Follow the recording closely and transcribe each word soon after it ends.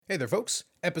Hey there, folks.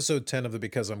 Episode 10 of the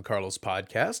Because I'm Carlos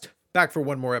podcast. Back for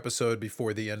one more episode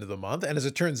before the end of the month. And as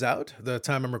it turns out, the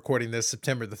time I'm recording this,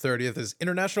 September the 30th, is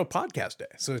International Podcast Day.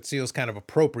 So it feels kind of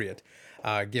appropriate,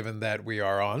 given that we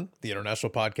are on the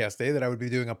International Podcast Day, that I would be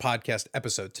doing a podcast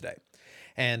episode today.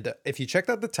 And if you checked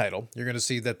out the title, you're going to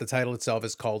see that the title itself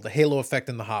is called The Halo Effect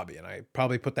in the Hobby. And I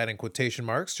probably put that in quotation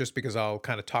marks just because I'll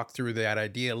kind of talk through that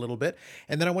idea a little bit.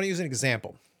 And then I want to use an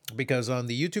example. Because on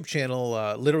the YouTube channel,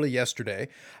 literally yesterday,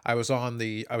 I was on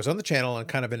the channel on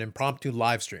kind of an impromptu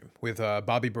live stream with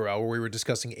Bobby Burrell, where we were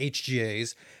discussing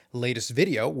HGA's latest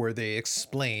video, where they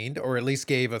explained, or at least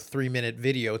gave a 3-minute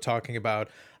video talking about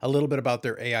a little bit about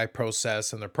their AI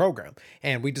process and their program,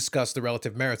 and we discussed the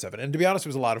relative merits of it. And to be honest, it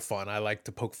was a lot of fun. I like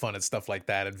to poke fun at stuff like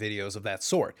that and videos of that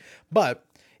sort, but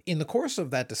in the course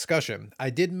of that discussion,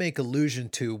 I did make allusion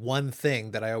to one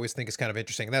thing that I always think is kind of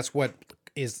interesting. And that's what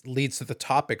leads to the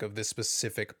topic of this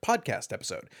specific podcast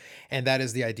episode. And that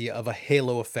is the idea of a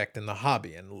halo effect in the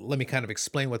hobby. And let me kind of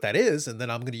explain what that is. And then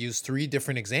I'm going to use 3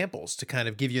 different examples to kind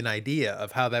of give you an idea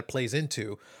of how that plays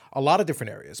into a lot of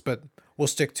different areas. But we'll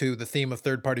stick to the theme of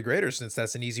third-party graders, since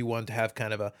that's an easy one to have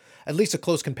kind of at least a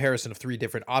close comparison of 3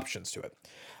 different options to it.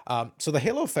 So the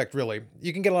halo effect, really,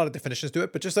 you can get a lot of definitions to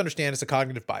it, but just understand it's a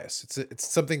cognitive bias. It's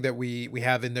something that we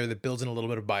have in there that builds in a little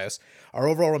bit of bias. Our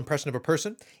overall impression of a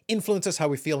person influences how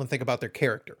we feel and think about their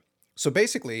character. So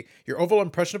basically, your overall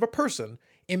impression of a person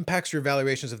impacts your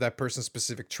evaluations of that person's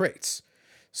specific traits.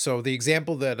 So the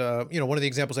example that, one of the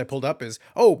examples I pulled up is,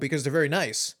 oh, because they're very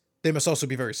nice, they must also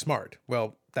be very smart.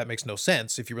 Well, that makes no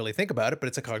sense if you really think about it, but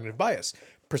it's a cognitive bias.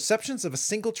 Perceptions of a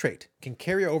single trait can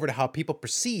carry over to how people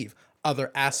perceive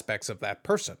other aspects of that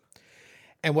person.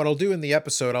 And what I'll do in the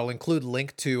episode, I'll include a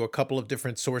link to a couple of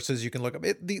different sources you can look up.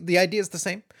 The idea is the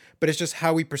same, but it's just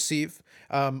how we perceive.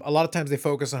 A lot of times they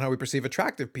focus on how we perceive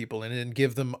attractive people and then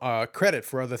give them credit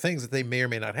for other things that they may or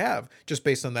may not have just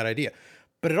based on that idea.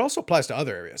 But it also applies to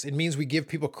other areas. It means we give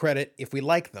people credit if we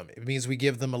like them. It means we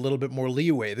give them a little bit more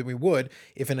leeway than we would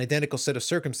if an identical set of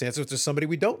circumstances was somebody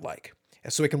we don't like.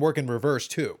 And so it can work in reverse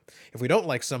too. If we don't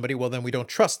like somebody, well, then we don't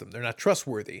trust them. They're not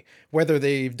trustworthy. Whether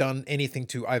they've done anything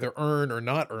to either earn or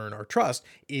not earn our trust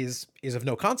is of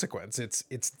no consequence. It's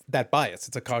that bias.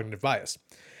 It's a cognitive bias.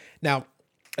 Now,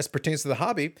 as pertains to the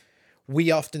hobby,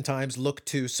 we oftentimes look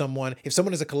to someone, if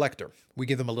someone is a collector, we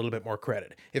give them a little bit more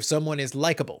credit. If someone is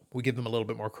likable, we give them a little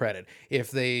bit more credit.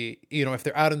 If if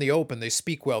they're out in the open, they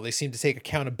speak well, they seem to take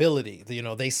accountability,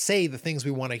 they say the things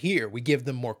we want to hear, we give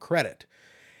them more credit.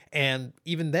 And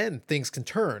even then, things can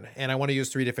turn. And I want to use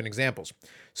 3 different examples.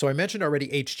 So I mentioned already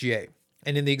HGA.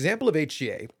 And in the example of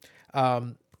HGA,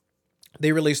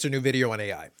 they released a new video on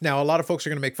AI. Now, a lot of folks are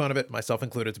going to make fun of it, myself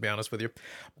included, to be honest with you.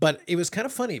 But it was kind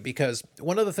of funny because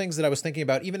one of the things that I was thinking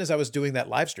about, even as I was doing that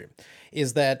live stream,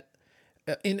 is that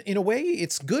in a way,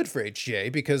 it's good for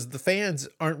HGA because the fans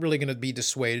aren't really going to be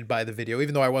dissuaded by the video,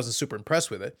 even though I wasn't super impressed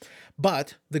with it.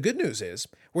 But the good news is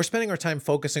we're spending our time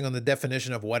focusing on the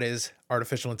definition of what is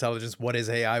artificial intelligence, what is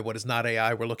AI, what is not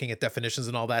AI. We're looking at definitions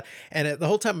and all that. And the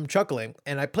whole time I'm chuckling,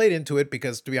 and I played into it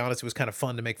because, to be honest, it was kind of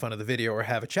fun to make fun of the video or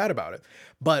have a chat about it.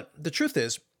 But the truth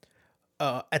is,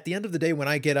 at the end of the day, when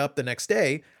I get up the next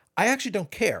day, I actually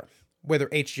don't care whether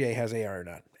HGA has AI or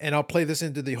not. And I'll play this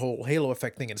into the whole halo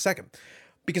effect thing in a second.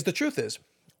 Because the truth is,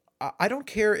 I don't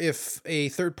care if a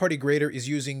third-party grader is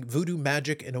using voodoo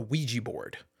magic and a Ouija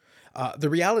board. The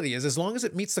reality is, as long as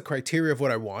it meets the criteria of what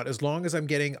I want, as long as I'm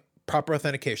getting proper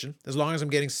authentication, as long as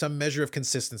I'm getting some measure of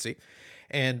consistency,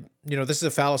 and, this is a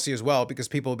fallacy as well, because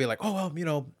people will be like, oh,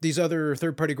 well, these other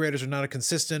third-party graders are not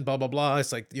consistent, blah, blah, blah.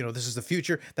 It's like, this is the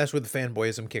future. That's where the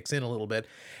fanboyism kicks in a little bit.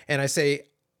 And I say,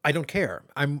 I don't care.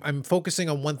 I'm focusing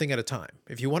on one thing at a time.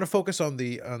 If you want to focus on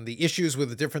the issues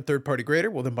with a different third-party grader,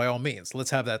 well, then by all means,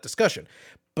 let's have that discussion.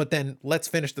 But then let's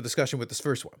finish the discussion with this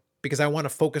first one, because I want to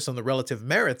focus on the relative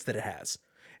merits that it has.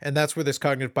 And that's where this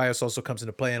cognitive bias also comes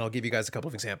into play, and I'll give you guys a couple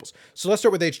of examples. So let's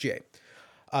start with HGA.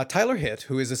 Tyler Hitt,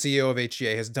 who is the CEO of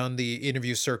HGA, has done the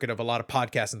interview circuit of a lot of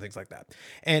podcasts and things like that.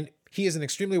 And he is an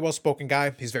extremely well-spoken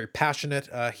guy. He's very passionate.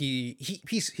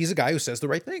 He's a guy who says the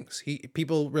right things.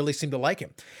 People really seem to like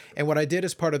him. And what I did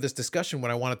as part of this discussion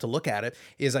when I wanted to look at it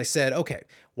is I said, okay,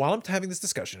 while I'm having this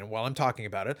discussion and while I'm talking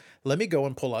about it, let me go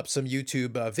and pull up some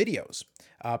YouTube videos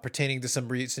pertaining to some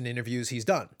recent interviews he's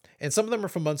done. And some of them are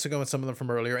from months ago and some of them from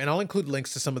earlier. And I'll include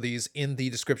links to some of these in the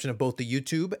description of both the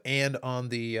YouTube and on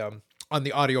the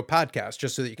audio podcast,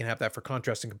 just so that you can have that for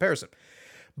contrast and comparison.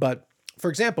 But for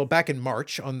example, back in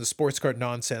March on the Sports Card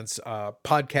Nonsense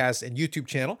podcast and YouTube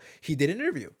channel, he did an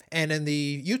interview. And in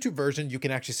the YouTube version, you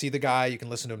can actually see the guy, you can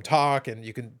listen to him talk, and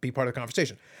you can be part of the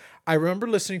conversation. I remember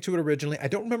listening to it originally. I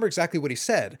don't remember exactly what he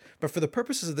said, but for the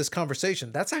purposes of this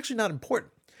conversation, that's actually not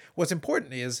important. What's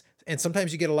important is, and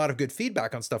sometimes you get a lot of good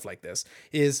feedback on stuff like this,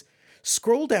 is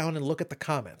scroll down and look at the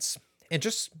comments. And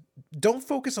just don't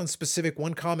focus on specific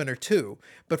one comment or two,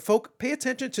 but pay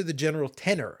attention to the general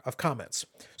tenor of comments.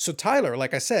 So Tyler,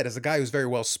 like I said, is a guy who's very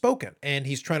well spoken, and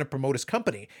he's trying to promote his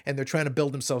company, and they're trying to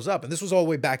build themselves up. And this was all the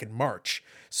way back in March.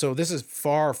 So this is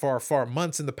far, far, far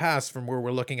months in the past from where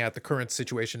we're looking at the current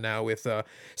situation now with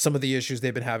some of the issues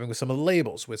they've been having with some of the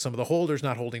labels, with some of the holders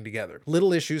not holding together.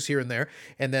 Little issues here and there.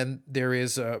 And then there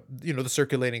is, the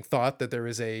circulating thought that there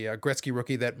is a Gretzky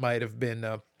rookie that might have been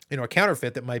a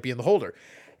counterfeit that might be in the holder.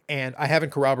 And I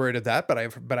haven't corroborated that, but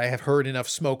I have heard enough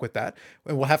smoke with that,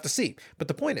 and we'll have to see. But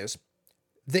the point is,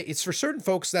 it's for certain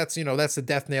folks that's the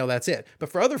death nail, that's it. But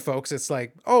for other folks, it's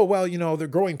like, oh well, they're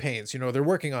growing pains, they're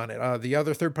working on it. The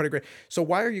other third party grade. So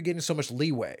why are you getting so much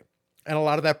leeway? And a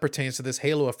lot of that pertains to this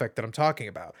halo effect that I'm talking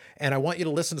about. And I want you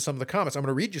to listen to some of the comments. I'm going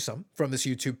to read you some from this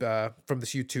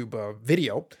YouTube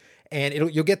video. And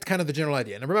you'll get kind of the general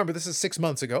idea. And remember, this is 6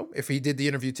 months ago. If he did the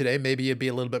interview today, maybe it'd be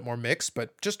a little bit more mixed,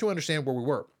 but just to understand where we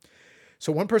were.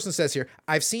 So one person says here,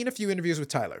 I've seen a few interviews with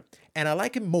Tyler, and I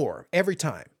like him more every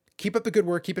time. Keep up the good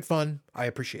work. Keep it fun. I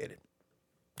appreciate it.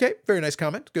 Okay, very nice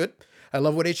comment. Good. I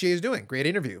love what HGA is doing. Great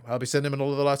interview. I'll be sending him a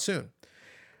lot soon.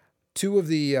 Two of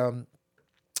the...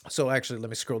 So actually, let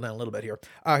me scroll down a little bit here.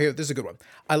 Here, this is a good one.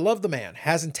 I love the man.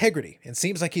 Has integrity, and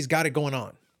seems like he's got it going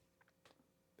on.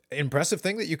 Impressive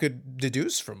thing that you could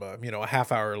deduce from a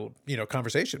half hour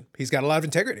conversation. He's got a lot of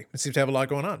integrity and seems to have a lot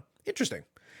going on. Interesting.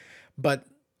 But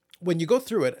when you go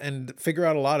through it and figure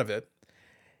out a lot of it,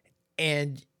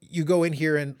 and you go in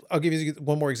here, and I'll give you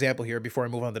one more example here before I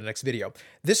move on to the next video.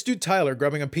 This dude Tyler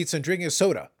grubbing on pizza and drinking a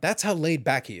soda. That's how laid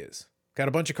back he is. Got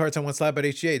a bunch of cards on one slab at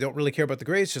HGA. Don't really care about the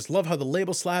grades. Just love how the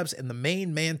label slabs and the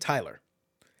main man Tyler.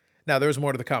 Now, there's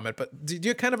more to the comment, but do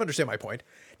you kind of understand my point?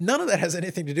 None of that has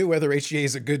anything to do whether HGA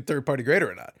is a good third-party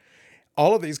grader or not.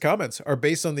 All of these comments are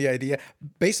based on the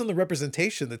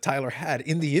representation that Tyler had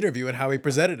in the interview and how he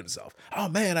presented himself. Oh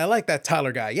man, I like that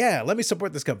Tyler guy. Yeah, let me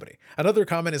support this company. Another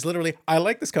comment is literally, I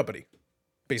like this company.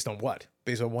 Based on what?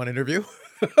 Based on one interview?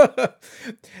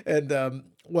 And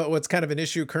what's kind of an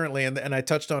issue currently, and I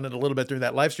touched on it a little bit during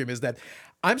that live stream, is that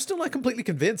I'm still not completely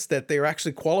convinced that they're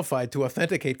actually qualified to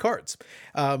authenticate cards.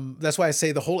 That's why I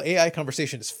say the whole AI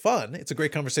conversation is fun. It's a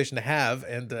great conversation to have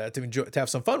and to enjoy, to have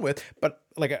some fun with. But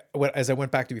as I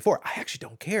went back to before, I actually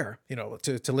don't care,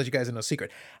 to let you guys in a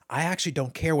secret. I actually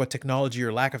don't care what technology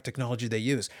or lack of technology they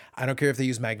use. I don't care if they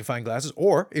use magnifying glasses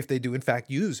or if they do in fact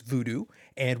use voodoo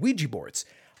and Ouija boards.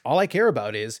 All I care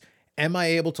about is, am I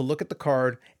able to look at the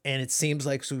card and it seems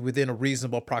like it's within a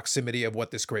reasonable proximity of what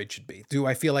this grade should be? Do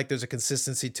I feel like there's a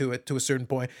consistency to it to a certain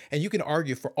point? And you can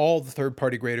argue for all the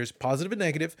third-party graders, positive and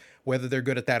negative, whether they're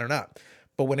good at that or not.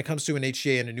 But when it comes to an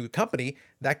HGA and a new company,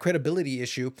 that credibility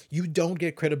issue, you don't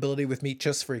get credibility with me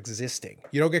just for existing.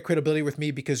 You don't get credibility with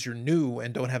me because you're new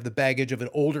and don't have the baggage of an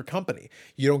older company.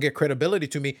 You don't get credibility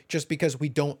to me just because we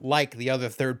don't like the other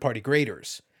third-party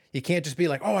graders. You can't just be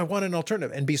like, oh, I want an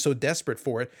alternative, and be so desperate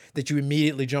for it that you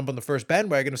immediately jump on the first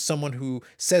bandwagon of someone who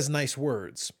says nice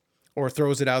words or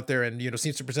throws it out there and,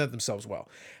 seems to present themselves well.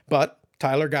 But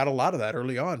Tyler got a lot of that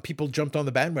early on. People jumped on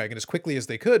the bandwagon as quickly as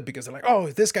they could because they're like, oh,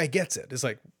 this guy gets it. It's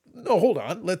like, no, hold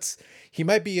on. He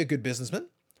might be a good businessman.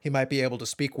 He might be able to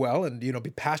speak well and, be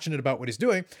passionate about what he's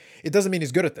doing. It doesn't mean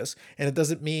he's good at this. And it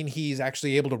doesn't mean he's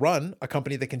actually able to run a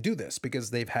company that can do this because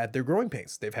they've had their growing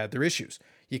pains. They've had their issues.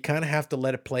 You kind of have to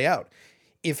let it play out.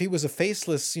 If he was a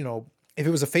faceless, if it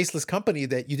was a faceless company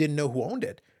that you didn't know who owned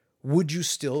it, would you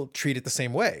still treat it the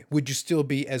same way? Would you still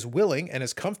be as willing and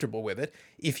as comfortable with it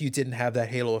if you didn't have that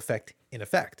halo effect in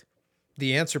effect?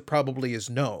 The answer probably is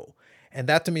no. And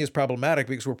that to me is problematic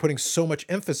because we're putting so much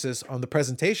emphasis on the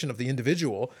presentation of the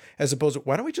individual as opposed to,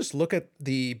 why don't we just look at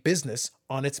the business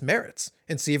on its merits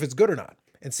and see if it's good or not,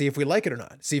 and see if we like it or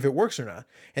not, see if it works or not,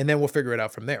 and then we'll figure it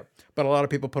out from there. But a lot of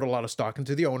people put a lot of stock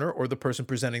into the owner or the person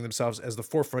presenting themselves as the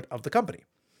forefront of the company.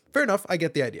 Fair enough, I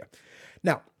get the idea.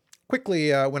 Now,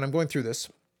 quickly, when I'm going through this,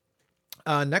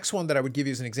 next one that I would give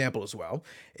you as an example as well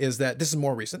is that this is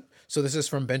more recent. So this is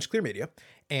from Bench Clear Media.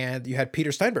 And you had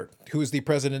Peter Steinberg, who is the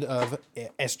president of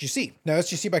SGC. Now,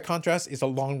 SGC, by contrast, is a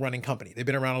long-running company. They've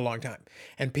been around a long time.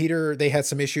 And Peter, they had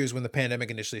some issues when the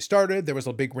pandemic initially started. There was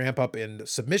a big ramp up in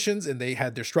submissions, and they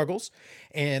had their struggles.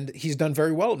 And he's done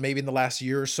very well, maybe in the last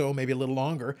year or so, maybe a little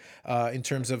longer, in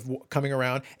terms of coming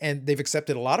around. And they've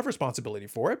accepted a lot of responsibility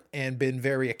for it and been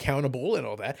very accountable and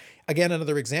all that. Again,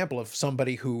 another example of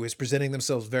somebody who is presenting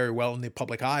presenting themselves very well in the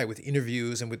public eye with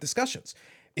interviews and with discussions.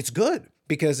 It's good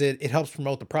because it helps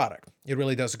promote the product. It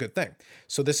really does a good thing.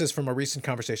 So this is from a recent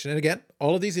conversation. And again,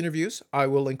 all of these interviews, I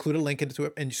will include a link into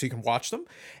it, and so you can watch them.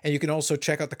 And you can also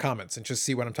check out the comments and just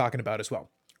see what I'm talking about as well.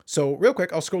 So real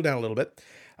quick, I'll scroll down a little bit.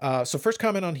 So first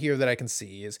comment on here that I can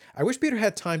see is, I wish Peter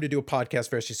had time to do a podcast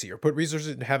for SGC or put resources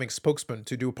into having spokesman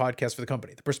to do a podcast for the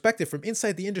company. The perspective from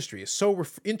inside the industry is so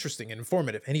interesting and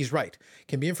informative, and he's right.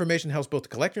 Can be information that helps both the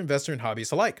collector, investor, and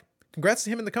hobbyists alike. Congrats to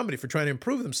him and the company for trying to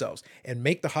improve themselves and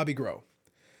make the hobby grow.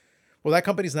 Well, that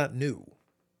company's not new.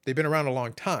 They've been around a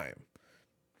long time.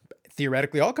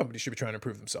 Theoretically, all companies should be trying to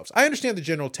improve themselves. I understand the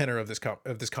general tenor of this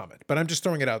comment, but I'm just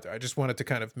throwing it out there. I just wanted to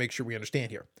kind of make sure we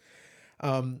understand here.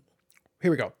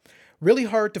 Here we go. Really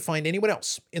hard to find anyone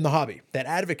else in the hobby that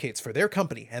advocates for their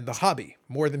company and the hobby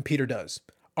more than Peter does.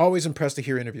 Always impressed to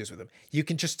hear interviews with him. You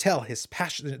can just tell his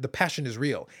passion, the passion is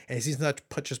real, and he's not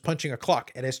just punching a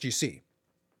clock at SGC.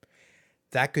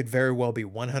 That could very well be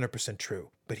 100% true.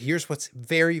 But here's what's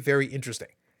very, very interesting.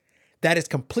 That is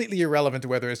completely irrelevant to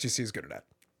whether SGC is good or not.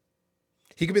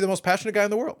 He could be the most passionate guy in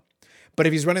the world, but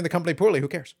if he's running the company poorly, who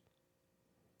cares?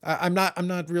 I'm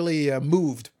not really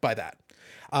moved by that.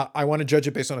 I want to judge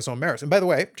it based on its own merits. And by the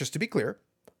way, just to be clear,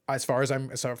 as far as I'm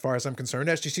concerned,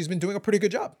 SGC's been doing a pretty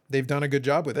good job. They've done a good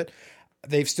job with it.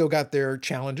 They've still got their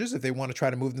challenges if they want to try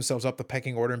to move themselves up the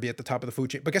pecking order and be at the top of the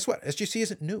food chain. But guess what? SGC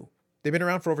isn't new. They've been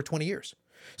around for over 20 years.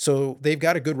 So they've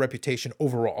got a good reputation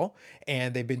overall,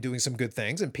 and they've been doing some good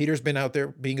things. And Peter's been out there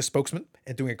being a spokesman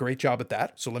and doing a great job at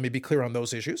that. So let me be clear on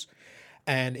those issues.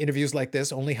 And interviews like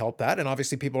this only help that. And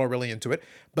obviously people are really into it.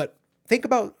 But think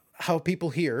about how people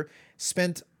here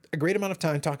spent a great amount of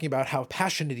time talking about how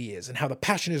passionate he is and how the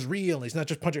passion is real and he's not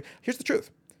just punching. Here's the truth.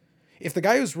 If the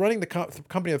guy who's running the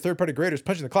company of third-party grader is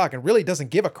punching the clock and really doesn't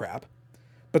give a crap,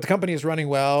 but the company is running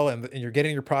well and you're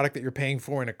getting your product that you're paying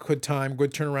for in a good time,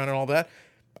 good turnaround and all that,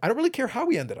 I don't really care how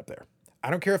we ended up there. I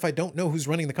don't care if I don't know who's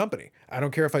running the company. I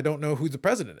don't care if I don't know who the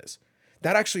president is.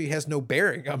 That actually has no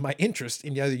bearing on my interest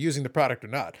in either using the product or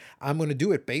not. I'm going to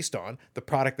do it based on the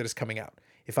product that is coming out.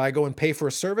 If I go and pay for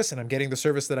a service and I'm getting the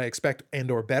service that I expect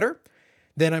and or better,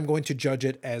 then I'm going to judge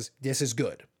it as this is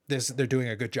good. They're doing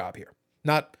a good job here.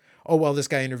 Not, oh, well, this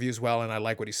guy interviews well and I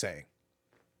like what he's saying.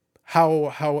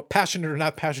 How passionate or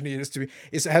not passionate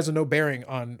it has no bearing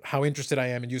on how interested I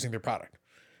am in using their product.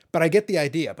 But I get the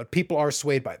idea, but people are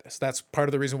swayed by this. That's part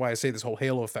of the reason why I say this whole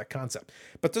halo effect concept.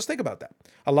 But just think about that.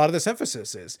 A lot of this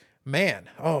emphasis is, man,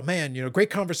 great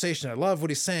conversation. I love what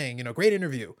he's saying, great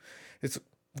interview. It's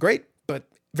great, but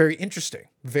very interesting.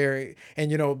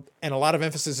 And a lot of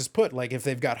emphasis is put, like if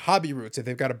they've got hobby roots, if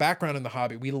they've got a background in the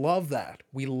hobby, we love that.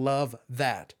 We love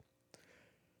that.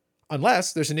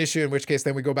 Unless there's an issue, in which case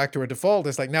then we go back to our default.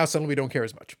 It's like now suddenly we don't care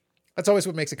as much. That's always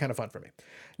what makes it kind of fun for me.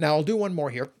 Now I'll do one more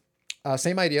here.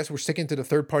 Same idea. So we're sticking to the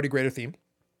third-party grader theme.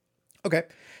 Okay,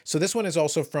 so this one is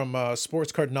also from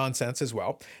Sports Card Nonsense as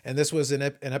well. And this was an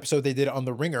episode they did on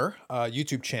the Ringer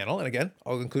YouTube channel. And again,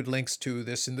 I'll include links to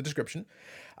this in the description,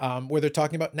 where they're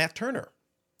talking about Nat Turner.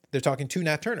 They're talking to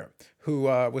Nat Turner, who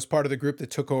was part of the group that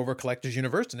took over Collectors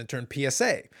Universe and in turn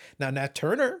PSA. Now, Nat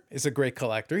Turner is a great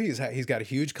collector. He's got a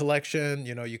huge collection.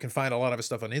 You can find a lot of his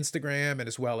stuff on Instagram and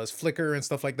as well as Flickr and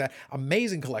stuff like that.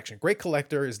 Amazing collection. Great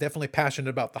collector, is definitely passionate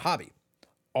about the hobby.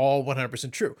 All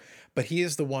 100% true. But he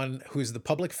is the one who's the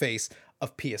public face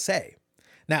of PSA.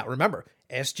 Now, remember,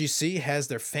 SGC has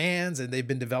their fans and they've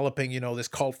been developing, this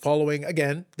cult following.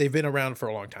 Again, they've been around for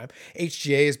a long time.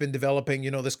 HGA has been developing,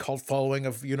 this cult following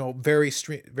of, very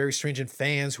stringent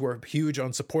fans who are huge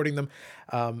on supporting them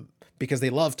because they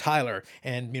love Tyler.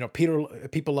 And,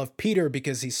 people love Peter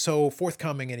because he's so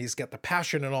forthcoming and he's got the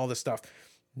passion and all this stuff.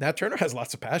 Nat Turner has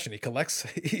lots of passion. He collects,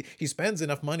 he spends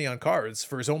enough money on cards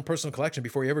for his own personal collection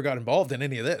before he ever got involved in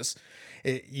any of this.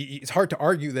 It's hard to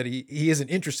argue that he isn't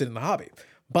interested in the hobby,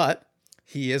 but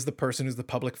he is the person who's the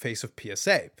public face of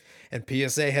PSA. And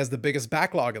PSA has the biggest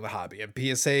backlog in the hobby. And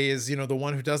PSA is, the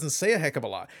one who doesn't say a heck of a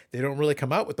lot. They don't really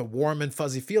come out with the warm and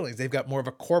fuzzy feelings. They've got more of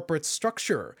a corporate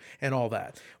structure and all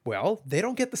that. Well, they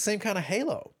don't get the same kind of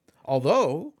halo.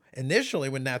 Although, initially,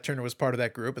 when Nat Turner was part of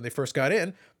that group and they first got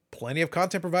in, plenty of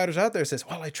content providers out there says,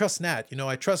 well, I trust Nat,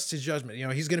 I trust his judgment.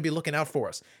 He's going to be looking out for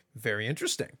us. Very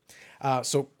interesting.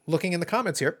 So looking in the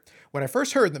comments here, when I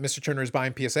first heard that Mr. Turner is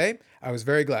buying PSA, I was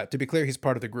very glad. To be clear, he's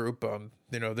part of the group.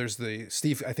 There's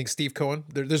Steve Cohen.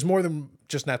 There's more than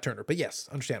just Nat Turner, but yes,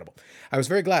 understandable. I was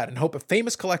very glad and hope a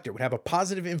famous collector would have a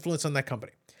positive influence on that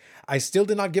company. I still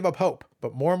did not give up hope,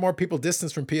 but more and more people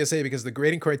distance from PSA because of the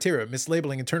grading criteria,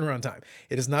 mislabeling, and turnaround time.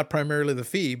 It is not primarily the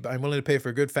fee, but I'm willing to pay for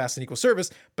a good, fast, and equal service,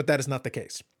 but that is not the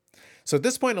case. So at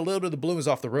this point, a little bit of the bloom is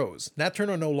off the rose. Nat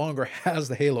Turner no longer has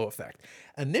the halo effect.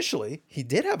 Initially, he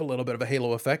did have a little bit of a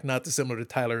halo effect, not dissimilar to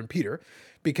Tyler and Peter,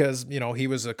 because, he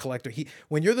was a collector.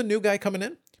 When you're the new guy coming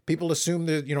in, people assume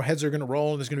that, heads are going to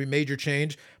roll and there's going to be major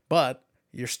change, but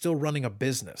you're still running a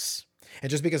business. And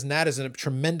just because Nat is a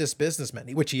tremendous businessman,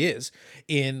 which he is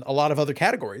in a lot of other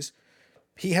categories,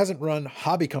 he hasn't run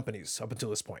hobby companies up until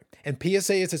this point. And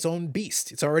PSA is its own beast.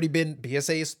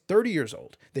 PSA is 30 years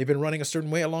old. They've been running a certain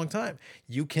way a long time.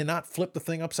 You cannot flip the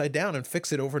thing upside down and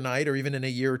fix it overnight or even in a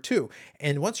year or two.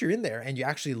 And once you're in there and you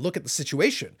actually look at the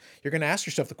situation, you're going to ask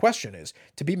yourself the question is,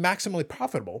 to be maximally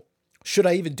profitable, should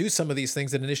I even do some of these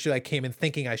things that initially I came in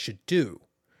thinking I should do?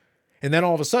 And then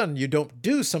all of a sudden, you don't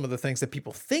do some of the things that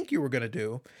people think you were going to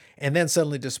do, and then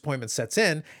suddenly disappointment sets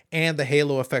in, and the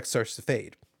halo effect starts to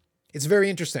fade. It's very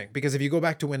interesting, because if you go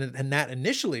back to when Nat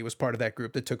initially was part of that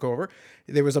group that took over,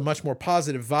 there was a much more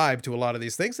positive vibe to a lot of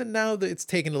these things, and now it's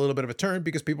taken a little bit of a turn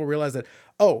because people realize that,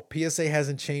 PSA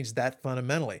hasn't changed that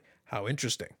fundamentally. How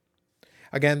interesting.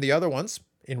 Again, the other ones,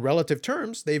 in relative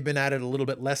terms, they've been at it a little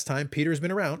bit less time. Peter's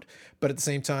been around, but at the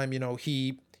same time,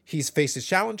 he's faced his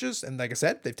challenges, and like I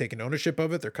said, they've taken ownership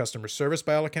of it. Their customer service,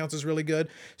 by all accounts, is really good.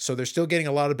 So they're still getting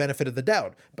a lot of benefit of the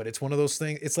doubt. But it's one of those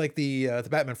things. It's like the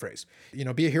Batman phrase,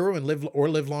 be a hero and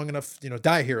live long enough,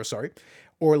 die a hero,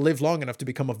 or live long enough to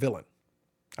become a villain.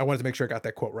 I wanted to make sure I got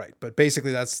that quote right. But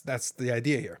basically, that's the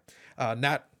idea here.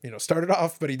 Nat, started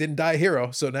off, but he didn't die a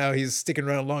hero. So now he's sticking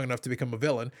around long enough to become a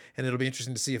villain. And it'll be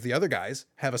interesting to see if the other guys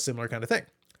have a similar kind of thing.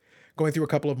 Going through a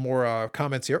couple of more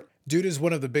comments here. Dude is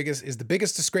the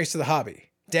biggest disgrace to the hobby.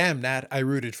 Damn, Nat, I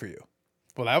rooted for you.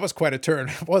 Well, that was quite a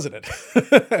turn, wasn't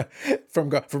it?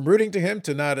 From rooting to him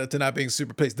to not being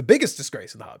super pleased. The biggest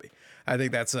disgrace in the hobby. I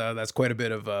think that's quite a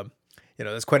bit of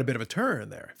that's quite a bit of a turn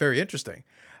there. Very interesting.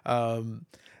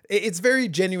 It's very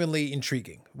genuinely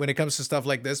intriguing when it comes to stuff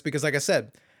like this because, like I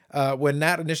said, when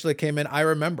Nat initially came in, I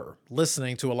remember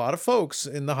listening to a lot of folks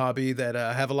in the hobby that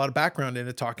have a lot of background in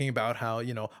it talking about how,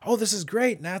 this is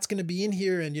great. Nat's going to be in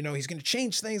here and, he's going to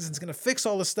change things and he's going to fix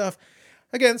all this stuff.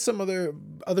 Again, some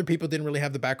other people didn't really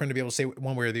have the background to be able to say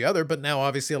one way or the other, but now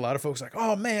obviously a lot of folks are like,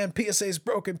 oh man, PSA is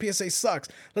broken, PSA sucks.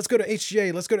 Let's go to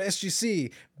HGA, let's go to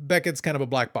SGC. Beckett's kind of a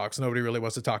black box. Nobody really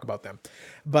wants to talk about them.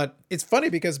 But it's funny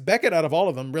because Beckett, out of all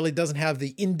of them, really doesn't have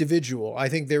the individual. I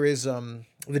think there is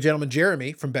the gentleman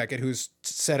Jeremy from Beckett, who's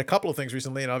said a couple of things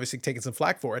recently and obviously taken some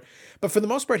flack for it. But for the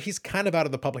most part, he's kind of out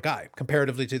of the public eye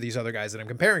comparatively to these other guys that I'm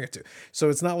comparing it to. So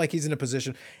it's not like he's in a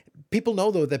position. People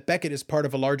know, though, that Beckett is part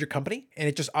of a larger company and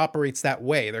it just operates that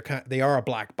way. They are a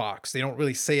black box. They don't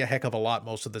really say a heck of a lot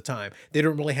most of the time. They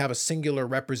don't really have a singular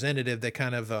representative that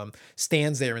kind of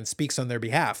stands there and speaks on their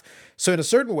behalf. So in a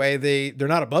certain way, they're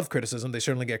not above criticism. They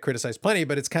certainly get criticized plenty,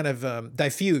 but it's kind of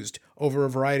diffused over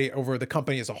over the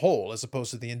company as a whole, as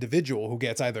opposed to the individual who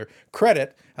gets either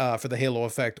credit for the halo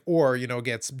effect or,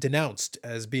 gets denounced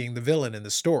as being the villain in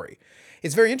the story.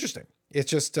 It's very interesting. It's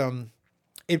just,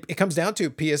 it comes down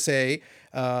to PSA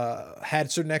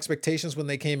had certain expectations when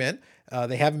they came in.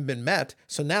 They haven't been met.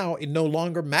 So now it no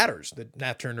longer matters that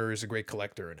Nat Turner is a great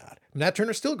collector or not. Nat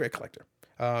Turner's still a great collector.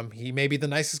 He may be the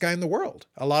nicest guy in the world.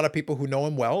 A lot of people who know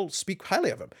him well speak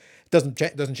highly of him. Doesn't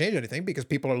change anything because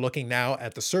people are looking now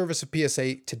at the service of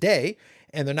PSA today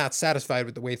and they're not satisfied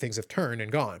with the way things have turned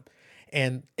and gone.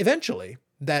 And eventually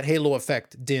that halo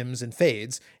effect dims and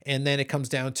fades. And then it comes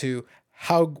down to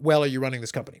how well are you running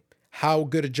this company? How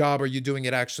good a job are you doing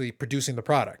at actually producing the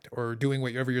product or doing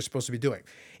whatever you're supposed to be doing?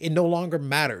 It no longer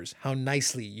matters how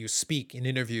nicely you speak in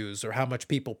interviews or how much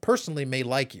people personally may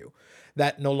like you.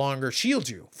 That no longer shields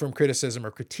you from criticism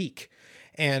or critique.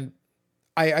 And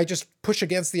I just push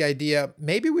against the idea,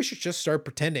 maybe we should just start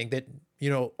pretending that,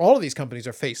 all of these companies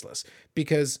are faceless,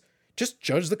 because just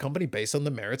judge the company based on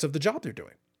the merits of the job they're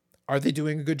doing. Are they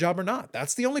doing a good job or not?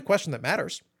 That's the only question that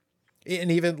matters. And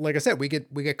even, like I said, we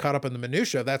get caught up in the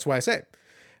minutia. That's why I say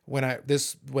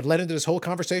what led into this whole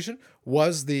conversation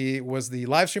was the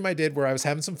live stream I did where I was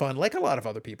having some fun, like a lot of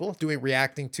other people,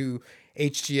 reacting to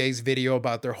HGA's video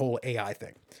about their whole AI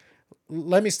thing.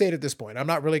 Let me state at this point, I'm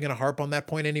not really going to harp on that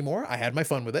point anymore. I had my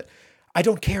fun with it. I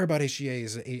don't care about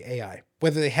HGA's AI.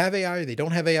 Whether they have AI or they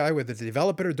don't have AI, whether they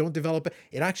develop it or don't develop it,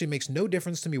 it actually makes no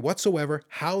difference to me whatsoever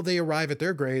how they arrive at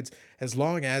their grades, as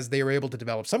long as they are able to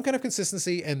develop some kind of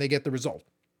consistency and they get the result.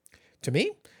 To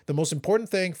me, the most important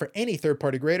thing for any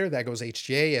third-party grader, that goes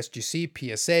HGA,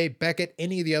 SGC, PSA, Beckett,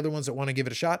 any of the other ones that want to give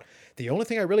it a shot, the only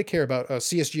thing I really care about,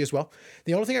 CSG as well,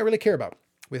 the only thing I really care about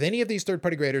with any of these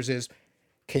third-party graders is,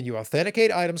 can you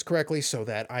authenticate items correctly so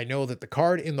that I know that the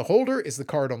card in the holder is the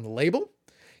card on the label?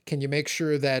 Can you make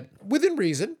sure that within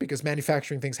reason, because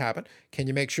manufacturing things happen, can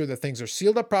you make sure that things are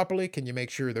sealed up properly? Can you make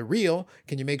sure they're real?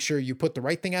 Can you make sure you put the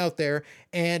right thing out there?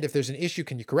 And if there's an issue,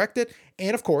 can you correct it?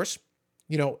 And of course,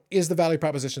 is the value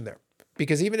proposition there?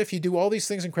 Because even if you do all these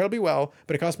things incredibly well,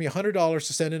 but it cost me $100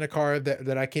 to send in a car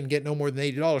that I can get no more than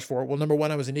 $80 for, well, number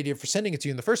one, I was an idiot for sending it to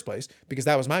you in the first place, because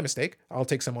that was my mistake. I'll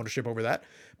take some ownership over that.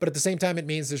 But at the same time, it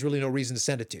means there's really no reason to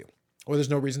send it to you, or there's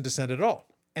no reason to send it at all.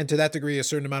 And to that degree, a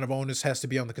certain amount of onus has to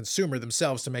be on the consumer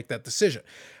themselves to make that decision.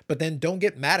 But then don't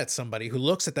get mad at somebody who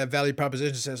looks at that value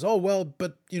proposition and says, oh, well,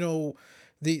 but,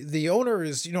 the owner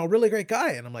is, a really great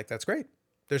guy. And I'm like, that's great.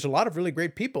 There's a lot of really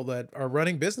great people that are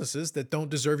running businesses that don't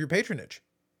deserve your patronage.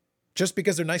 Just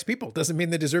because they're nice people doesn't mean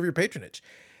they deserve your patronage,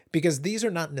 because these are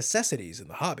not necessities in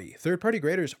the hobby. Third-party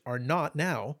graders are not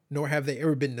now, nor have they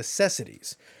ever been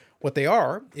necessities. What they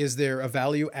are is they're a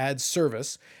value-add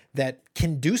service that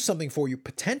can do something for you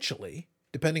potentially,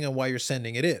 depending on why you're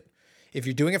sending it in. If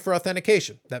you're doing it for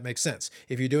authentication, that makes sense.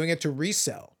 If you're doing it to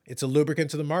resell, it's a lubricant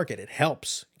to the market. It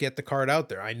helps get the card out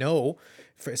there. I know,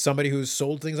 for somebody who's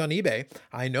sold things on eBay,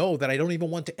 I know that I don't even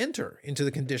want to enter into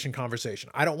the condition conversation.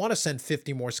 I don't want to send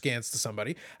 50 more scans to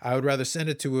somebody. I would rather send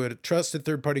it to a trusted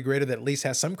third-party grader that at least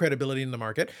has some credibility in the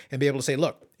market and be able to say,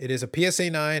 look, it is a PSA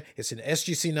 9, it's an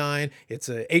SGC 9, it's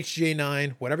a HGA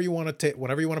 9, whatever you want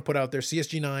to put out there,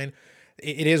 CSG 9.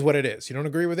 It is what it is. You don't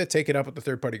agree with it, take it up with the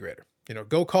third-party grader.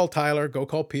 Go call Tyler, go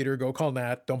call Peter, go call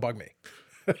Nat. Don't bug me.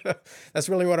 That's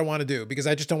really what I want to do, because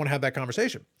I just don't want to have that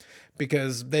conversation,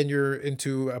 because then you're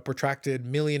into a protracted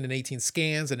 1,018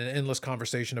 scans and an endless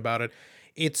conversation about it.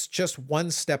 It's just one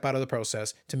step out of the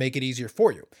process to make it easier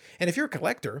for you. And if you're a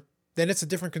collector, then it's a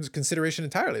different consideration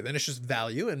entirely. Then it's just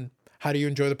value and how do you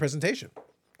enjoy the presentation?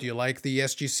 Do you like the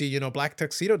SGC, black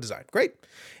tuxedo design? Great.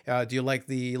 Do you like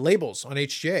the labels on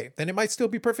HGA? Then it might still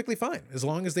be perfectly fine. As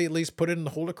long as they at least put it in the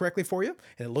holder correctly for you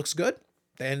and it looks good,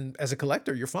 then as a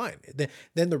collector, you're fine.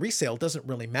 Then the resale doesn't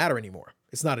really matter anymore.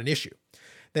 It's not an issue.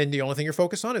 Then the only thing you're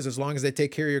focused on is as long as they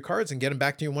take care of your cards and get them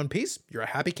back to you in one piece, you're a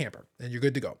happy camper and you're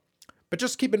good to go. But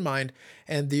just keep in mind,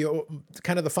 and the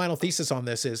kind of the final thesis on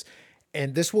this is,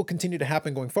 and this will continue to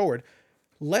happen going forward,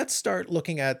 let's start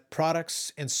looking at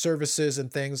products and services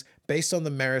and things based on the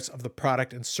merits of the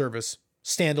product and service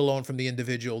standalone from the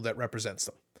individual that represents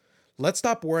them. Let's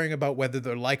stop worrying about whether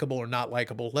they're likable or not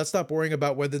likable. Let's stop worrying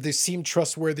about whether they seem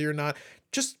trustworthy or not.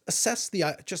 Just assess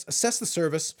the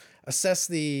service, assess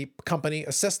the company,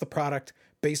 assess the product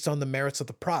based on the merits of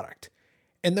the product.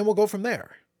 And then we'll go from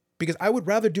there. Because I would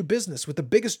rather do business with the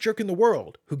biggest jerk in the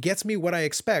world who gets me what I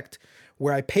expect,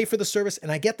 where I pay for the service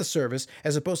and I get the service,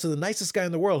 as opposed to the nicest guy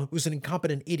in the world who's an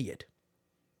incompetent idiot.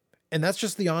 And that's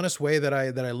just the honest way that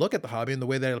I look at the hobby, and the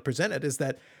way that I present it is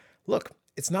that, look,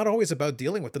 it's not always about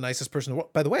dealing with the nicest person in the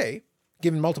world. By the way,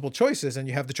 given multiple choices and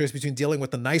you have the choice between dealing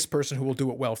with the nice person who will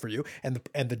do it well for you and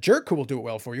the jerk who will do it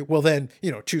well for you, well then,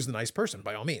 choose the nice person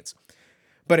by all means.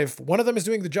 But if one of them is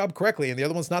doing the job correctly and the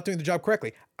other one's not doing the job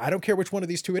correctly, I don't care which one of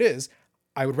these two it is.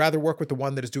 I would rather work with the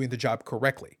one that is doing the job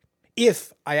correctly,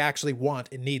 if I actually want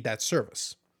and need that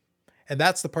service. And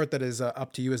that's the part that is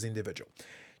up to you as the individual.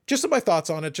 Just some of my thoughts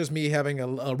on it, just me having a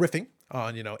riffing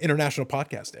on, International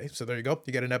Podcast Day. So there you go.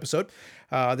 You get an episode.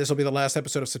 This will be the last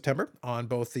episode of September on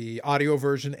both the audio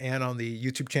version and on the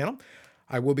YouTube channel.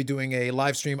 I will be doing a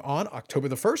live stream on October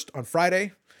the 1st on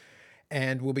Friday,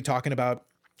 and we'll be talking about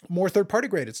more third-party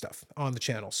graded stuff on the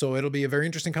channel. So it'll be a very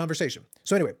interesting conversation.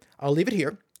 So anyway, I'll leave it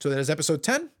here. So that is episode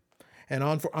 10 and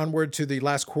onward to the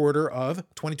last quarter of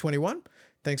 2021.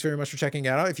 Thanks very much for checking it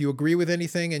out. If you agree with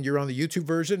anything and you're on the YouTube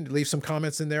version, leave some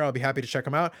comments in there. I'll be happy to check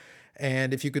them out.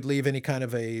 And if you could leave any kind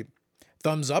of a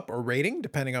thumbs up or rating,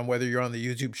 depending on whether you're on the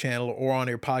YouTube channel or on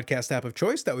your podcast app of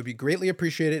choice, that would be greatly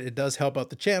appreciated. It does help out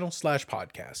the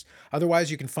channel/podcast.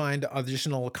 Otherwise, you can find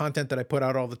additional content that I put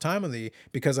out all the time on the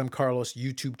Because I'm Carlos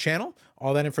YouTube channel.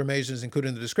 All that information is included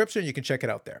in the description. You can check it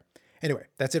out there. Anyway,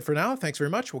 that's it for now. Thanks very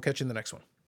much. We'll catch you in the next one.